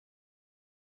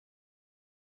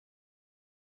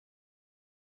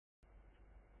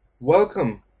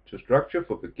Welcome to Structure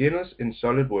for Beginners in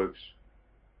SolidWorks.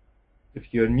 If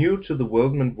you're new to the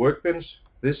Weldment workbench,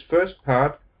 this first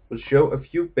part will show a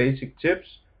few basic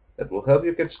tips that will help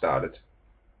you get started.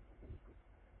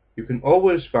 You can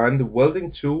always find the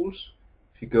welding tools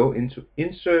if you go into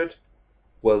Insert,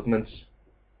 Weldments.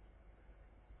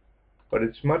 But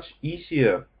it's much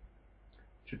easier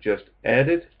to just add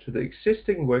it to the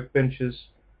existing workbenches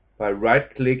by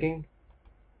right-clicking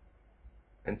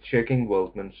and checking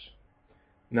Weldments.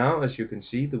 Now, as you can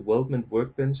see, the Weldment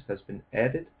workbench has been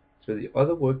added to the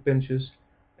other workbenches,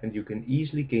 and you can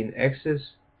easily gain access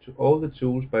to all the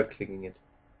tools by clicking it.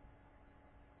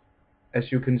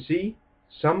 As you can see,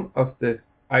 some of the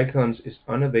icons is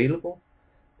unavailable.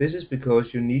 This is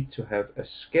because you need to have a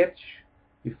sketch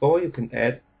before you can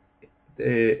add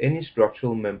any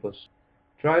structural members.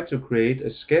 Try to create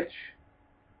a sketch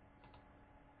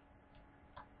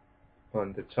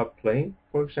on the top plane,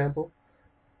 for example.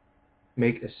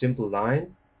 Make a simple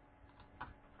line.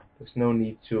 There's no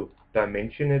need to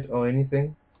dimension it or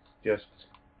anything, just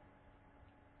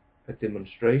a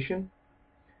demonstration.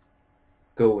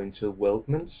 Go into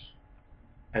Weldments,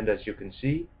 and as you can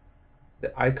see,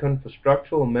 the icon for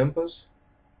structural members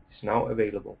is now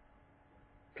available.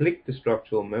 Click the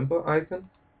structural member icon.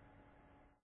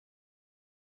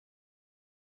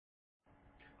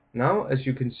 Now, as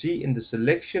you can see in the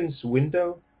selections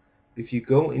window, if you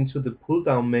go into the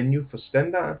pull-down menu for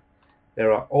standard,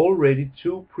 there are already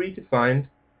two predefined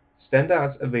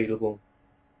standards available.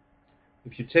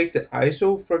 If you take the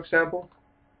ISO, for example,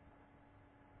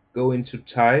 go into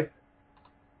Type,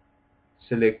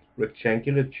 select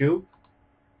Rectangular Tube,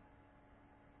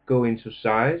 go into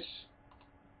Size.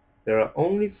 There are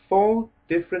only 4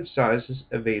 different sizes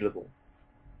available.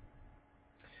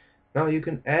 Now you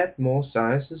can add more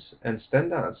sizes and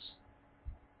standards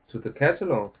to the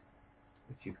catalog.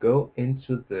 If you go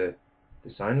into the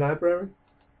design library,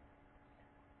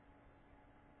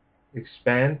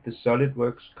 expand the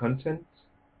SolidWorks content,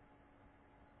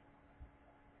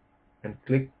 and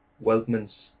click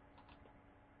Weldments.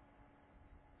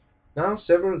 Now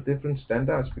several different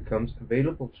standards becomes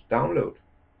available to download.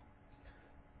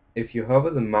 If you hover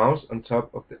the mouse on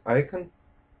top of the icon,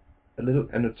 a little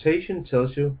annotation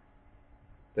tells you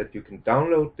that you can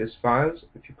download these files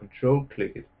if you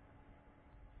control-click it.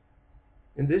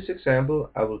 In this example,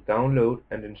 I will download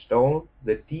and install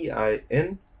the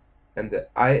DIN and the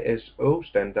ISO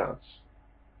standards.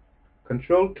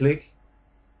 Control-click,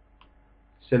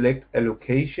 select a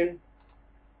location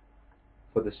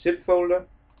for the zip folder.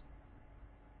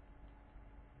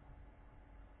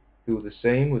 Do the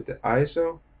same with the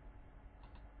ISO.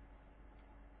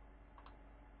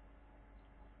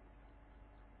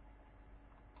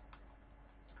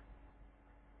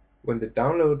 When the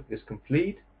download is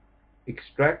complete,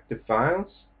 extract the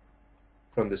files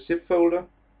from the zip folder.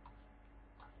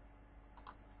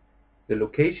 The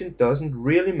location doesn't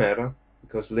really matter,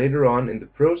 because later on in the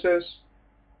process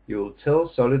you will tell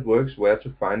SolidWorks where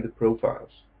to find the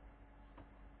profiles.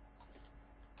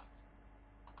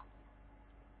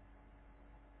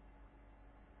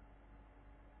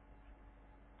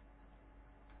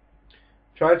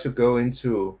 Try to go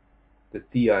into the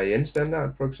DIN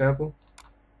standard, for example,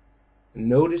 and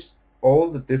notice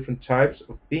all the different types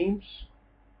of beams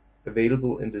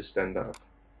available in this standard.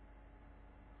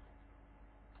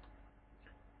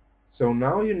 So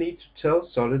now you need to tell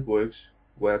SolidWorks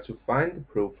where to find the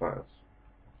profiles.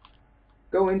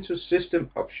 Go into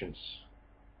System Options.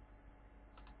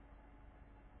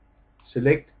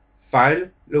 Select File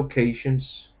Locations.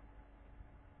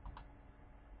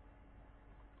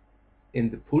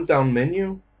 In the pull-down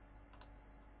menu,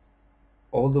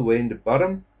 all the way in the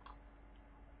bottom,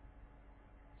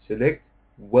 select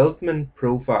Weldment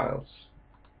Profiles.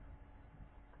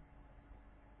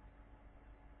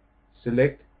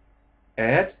 Select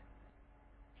Add.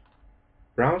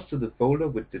 Browse to the folder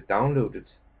with the downloaded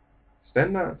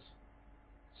standards.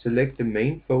 Select the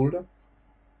main folder.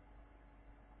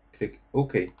 Click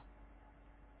OK.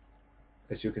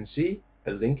 As you can see,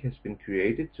 a link has been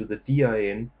created to the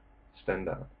DIN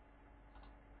standard.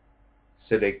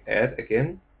 Select Add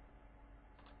again.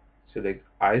 Select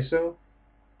ISO.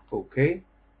 OK.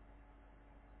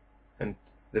 And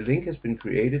the link has been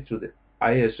created to the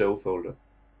ISO folder.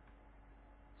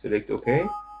 Select OK.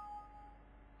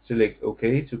 Select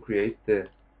OK to create the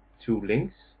two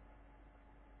links.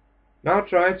 Now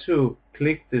try to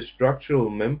click the structural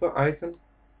member icon.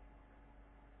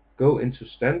 Go into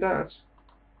Standards,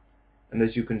 and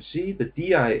as you can see, the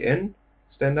DIN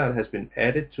standard has been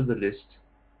added to the list.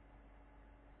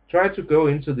 Try to go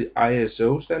into the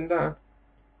ISO standard.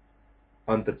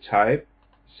 On the type,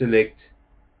 select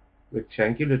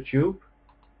rectangular tube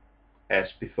as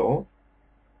before,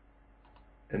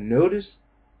 and notice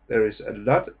there is a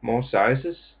lot more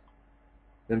sizes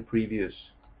than previous.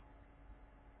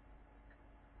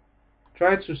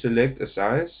 Try to select a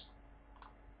size,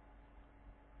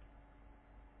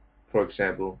 for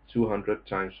example 200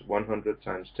 times 100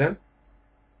 times 10,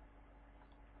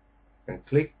 and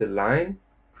click the line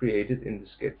created in the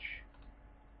sketch.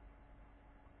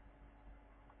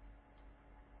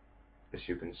 As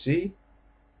you can see,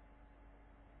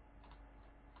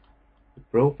 the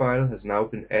profile has now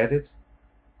been added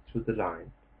to the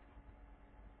line.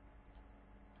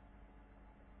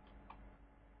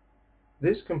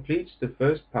 This completes the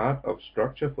first part of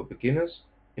Structure for Beginners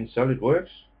in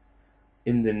SolidWorks.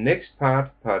 In the next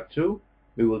part, part 2,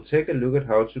 we will take a look at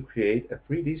how to create a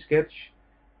 3D sketch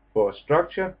for a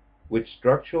structure with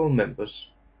structural members.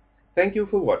 Thank you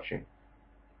for watching.